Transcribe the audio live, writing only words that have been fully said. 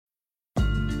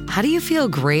How do you feel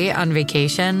great on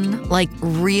vacation? Like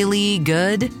really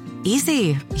good?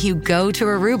 Easy. You go to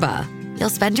Aruba. You'll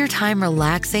spend your time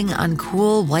relaxing on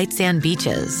cool white sand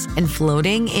beaches and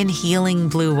floating in healing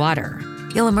blue water.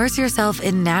 You'll immerse yourself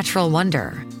in natural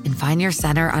wonder and find your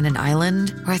center on an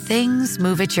island where things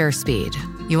move at your speed.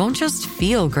 You won't just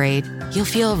feel great, you'll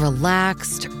feel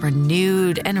relaxed,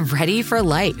 renewed, and ready for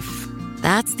life.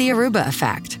 That's the Aruba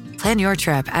effect. Plan your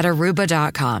trip at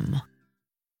Aruba.com.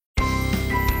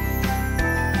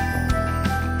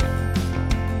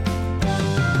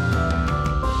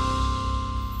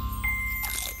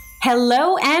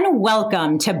 Hello and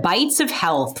welcome to Bites of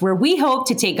Health, where we hope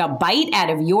to take a bite out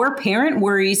of your parent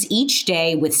worries each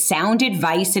day with sound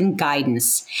advice and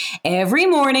guidance. Every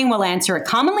morning, we'll answer a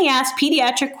commonly asked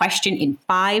pediatric question in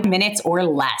 5 minutes or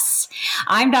less.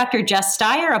 I'm Dr. Jess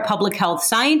Steyer, a public health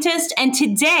scientist, and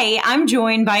today I'm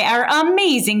joined by our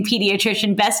amazing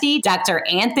pediatrician bestie, Dr.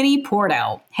 Anthony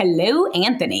Porto. Hello,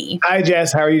 Anthony. Hi,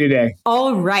 Jess. How are you today?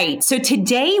 All right. So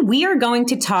today we are going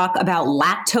to talk about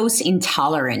lactose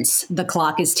intolerance. The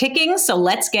clock is ticking, so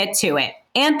let's get to it.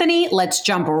 Anthony, let's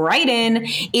jump right in.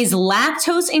 Is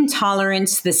lactose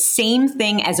intolerance the same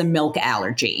thing as a milk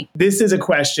allergy? This is a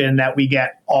question that we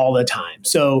get all the time.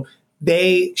 So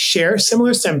they share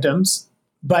similar symptoms,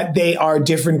 but they are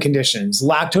different conditions.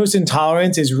 Lactose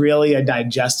intolerance is really a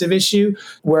digestive issue,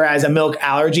 whereas a milk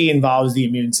allergy involves the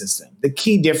immune system. The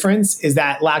key difference is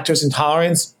that lactose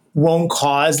intolerance won't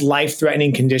cause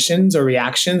life-threatening conditions or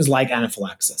reactions like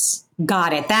anaphylaxis.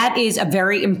 Got it. That is a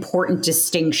very important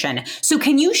distinction. So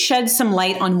can you shed some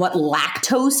light on what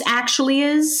lactose actually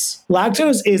is?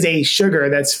 Lactose is a sugar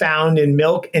that's found in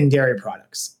milk and dairy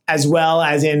products, as well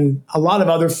as in a lot of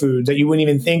other foods that you wouldn't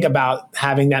even think about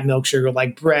having that milk sugar,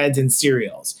 like breads and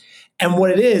cereals. And what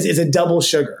it is a double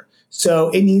sugar. So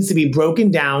it needs to be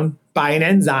broken down by an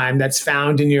enzyme that's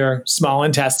found in your small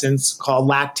intestines called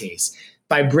lactase.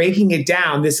 By breaking it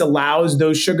down, this allows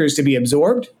those sugars to be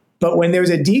absorbed. But when there's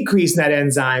a decrease in that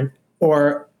enzyme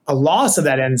or a loss of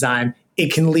that enzyme,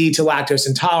 it can lead to lactose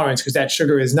intolerance because that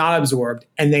sugar is not absorbed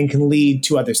and then can lead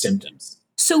to other symptoms.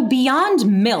 So beyond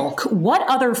milk, what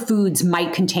other foods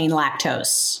might contain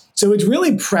lactose? So it's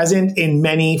really present in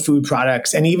many food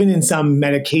products and even in some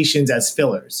medications as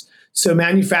fillers. So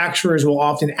manufacturers will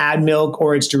often add milk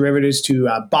or its derivatives to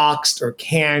boxed or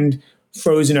canned,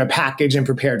 frozen or packaged and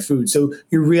prepared food. So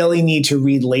you really need to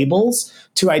read labels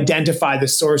to identify the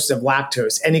source of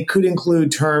lactose. And it could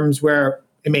include terms where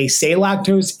it may say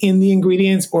lactose in the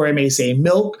ingredients, or it may say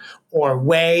milk or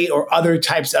whey or other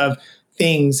types of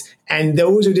things. And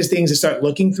those are just things to start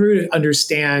looking through to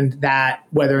understand that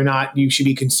whether or not you should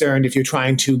be concerned if you're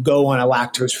trying to go on a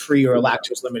lactose-free or a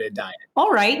lactose-limited diet.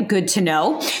 All right, good to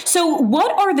know. So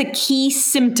what are the key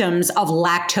symptoms of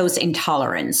lactose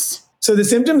intolerance? So the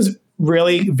symptoms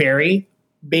really vary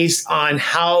based on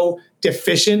how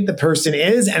deficient the person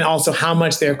is and also how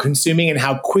much they're consuming and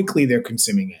how quickly they're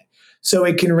consuming it. So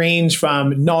it can range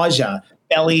from nausea,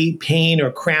 belly pain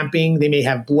or cramping. They may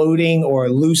have bloating or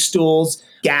loose stools,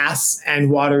 gas, and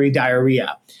watery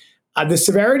diarrhea. The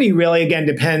severity really, again,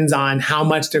 depends on how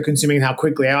much they're consuming and how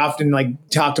quickly. I often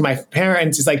talk to my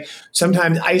parents. It's like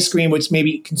sometimes ice cream, which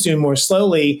maybe consumed more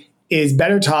slowly, is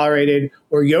better tolerated,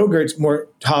 or yogurt's more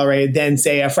tolerated than,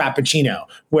 say, a Frappuccino,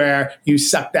 where you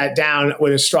suck that down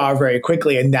with a straw very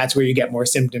quickly, and that's where you get more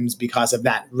symptoms because of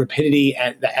that rapidity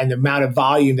and the amount of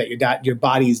volume that your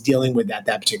body is dealing with at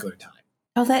that particular time.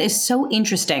 Oh, that is so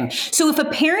interesting. So if a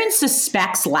parent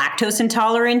suspects lactose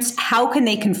intolerance, how can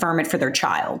they confirm it for their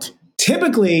child?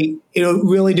 Typically, it'll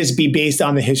really just be based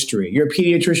on the history. Your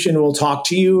pediatrician will talk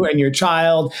to you and your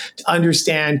child to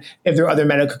understand if there are other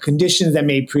medical conditions that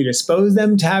may predispose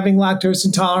them to having lactose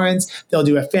intolerance. They'll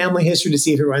do a family history to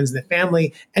see if it runs in the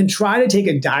family and try to take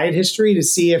a diet history to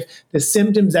see if the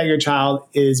symptoms that your child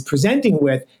is presenting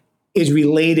with is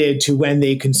related to when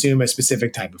they consume a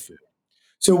specific type of food.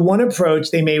 So one approach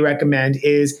they may recommend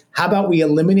is, how about we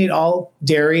eliminate all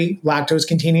dairy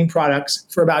lactose-containing products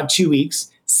for about 2 weeks,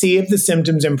 see if the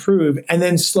symptoms improve, and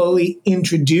then slowly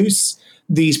introduce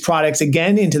these products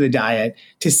again into the diet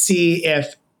to see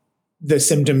if the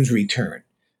symptoms return.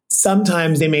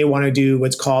 Sometimes they may want to do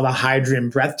what's called a hydrogen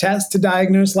breath test to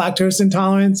diagnose lactose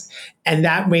intolerance, and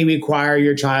that may require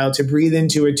your child to breathe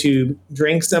into a tube,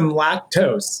 drink some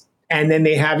lactose, and then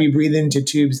they have you breathe into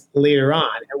tubes later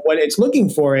on. And what it's looking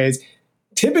for is,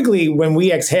 typically when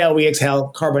we exhale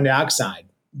carbon dioxide.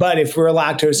 But if we're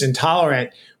lactose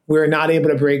intolerant, we're not able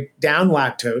to break down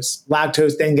lactose.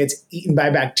 Lactose then gets eaten by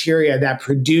bacteria that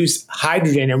produce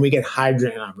hydrogen, and we get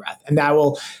hydrogen in our breath. And that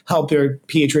will help your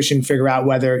pediatrician figure out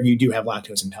whether you do have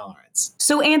lactose intolerance.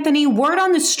 So, Anthony, word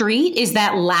on the street is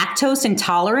that lactose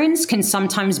intolerance can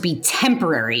sometimes be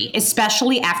temporary,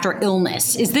 especially after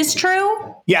illness. Is this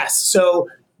true? Yes. So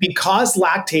because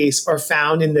lactase are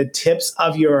found in the tips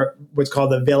of your what's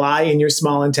called the villi in your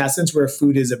small intestines where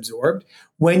food is absorbed,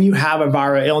 when you have a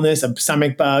viral illness, a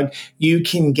stomach bug, you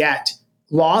can get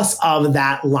loss of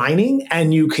that lining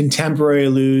and you can temporarily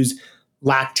lose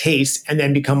lactase and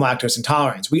then become lactose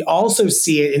intolerant. We also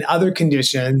see it in other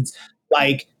conditions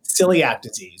like celiac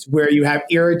disease, where you have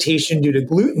irritation due to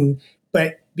gluten,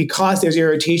 but because there's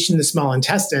irritation in the small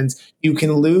intestines, you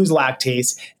can lose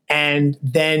lactase and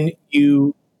then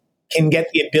you can get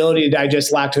the ability to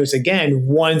digest lactose again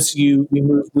once you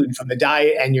remove gluten from the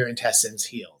diet and your intestines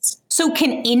heals. So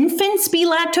can infants be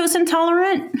lactose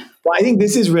intolerant? Well, I think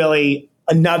this is really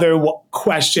another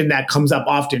question that comes up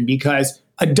often because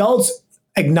adults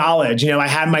acknowledge, I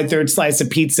had my third slice of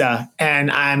pizza and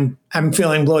I'm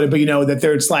feeling bloated, but the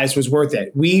third slice was worth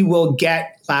it. We will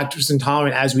get lactose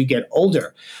intolerant as we get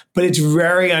older, but it's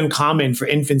very uncommon for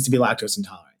infants to be lactose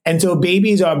intolerant. And so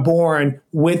babies are born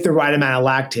with the right amount of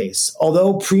lactase.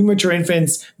 Although premature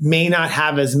infants may not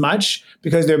have as much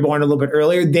because they're born a little bit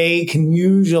earlier, they can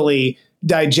usually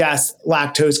digest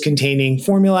lactose-containing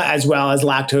formula as well as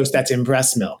lactose that's in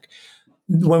breast milk.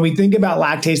 When we think about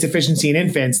lactase deficiency in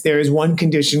infants, there is one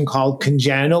condition called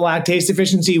congenital lactase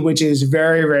deficiency, which is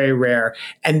very, very rare.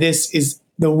 And this is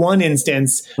the one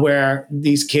instance where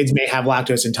these kids may have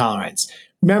lactose intolerance.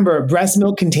 Remember, breast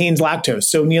milk contains lactose,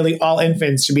 so nearly all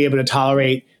infants should be able to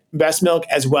tolerate breast milk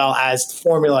as well as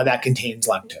formula that contains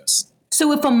lactose.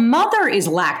 So if a mother is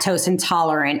lactose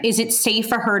intolerant, is it safe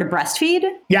for her to breastfeed?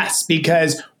 Yes,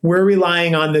 because we're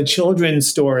relying on the children's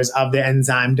stores of the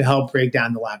enzyme to help break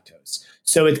down the lactose.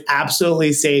 So it's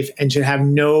absolutely safe and should have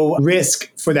no risk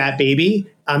for that baby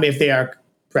if they are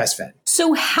breastfed.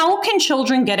 So how can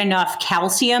children get enough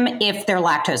calcium if they're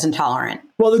lactose intolerant?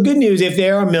 Well, the good news, if they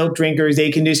are milk drinkers,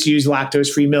 they can just use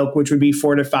lactose-free milk, which would be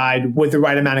fortified with the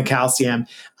right amount of calcium.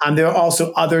 There are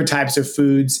also other types of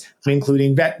foods,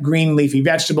 including green leafy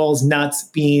vegetables, nuts,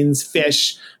 beans,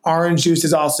 fish. Orange juice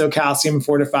is also calcium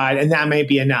fortified, and that might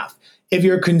be enough. If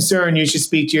you're concerned, you should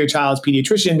speak to your child's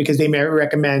pediatrician because they may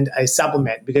recommend a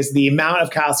supplement because the amount of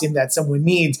calcium that someone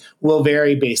needs will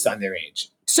vary based on their age.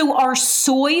 So are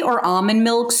soy or almond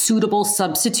milk suitable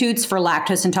substitutes for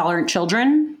lactose intolerant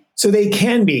children? So they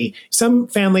can be. Some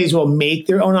families will make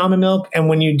their own almond milk. And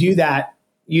when you do that,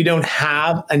 you don't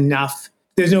have enough.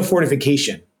 There's no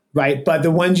fortification, right? But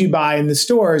the ones you buy in the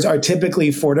stores are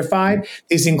typically fortified.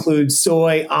 This includes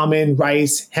soy, almond,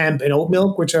 rice, hemp, and oat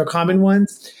milk, which are common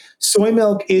ones. Soy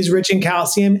milk is rich in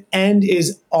calcium and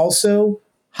is also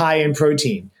high in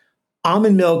protein.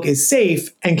 Almond milk is safe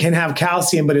and can have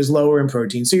calcium, but is lower in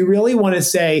protein. So you really want to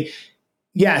say,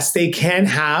 yes, they can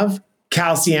have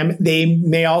calcium. They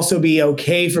may also be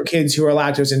okay for kids who are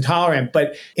lactose intolerant.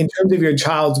 But in terms of your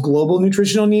child's global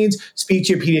nutritional needs, speak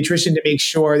to your pediatrician to make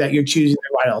sure that you're choosing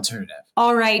the right alternative.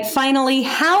 All right. Finally,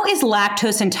 how is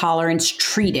lactose intolerance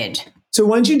treated? So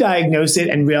once you diagnose it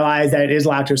and realize that it is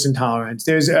lactose intolerance,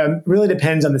 there's really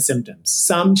depends on the symptoms.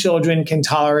 Some children can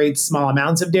tolerate small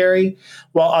amounts of dairy,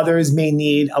 while others may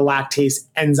need a lactase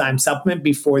enzyme supplement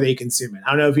before they consume it.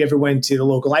 I don't know if you ever went to the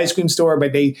local ice cream store,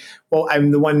 but the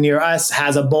one near us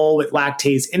has a bowl with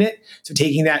lactase in it. So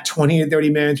taking that 20 to 30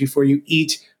 minutes before you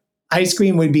eat ice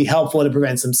cream would be helpful to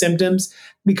prevent some symptoms.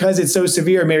 Because it's so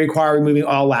severe, it may require removing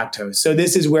all lactose. So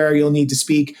this is where you'll need to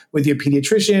speak with your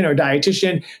pediatrician or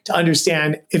dietitian to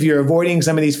understand if you're avoiding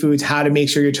some of these foods, how to make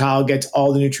sure your child gets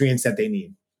all the nutrients that they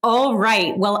need. All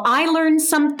right. Well, I learned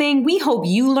something. We hope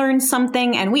you learned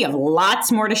something, and we have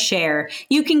lots more to share.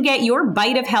 You can get your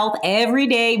bite of health every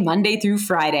day, Monday through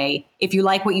Friday. If you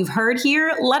like what you've heard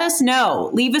here, let us know.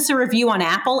 Leave us a review on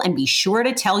Apple and be sure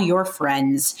to tell your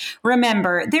friends.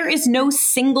 Remember, there is no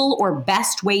single or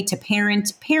best way to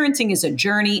parent. Parenting is a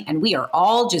journey, and we are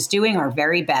all just doing our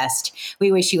very best.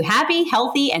 We wish you happy,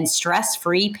 healthy, and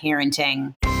stress-free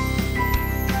parenting.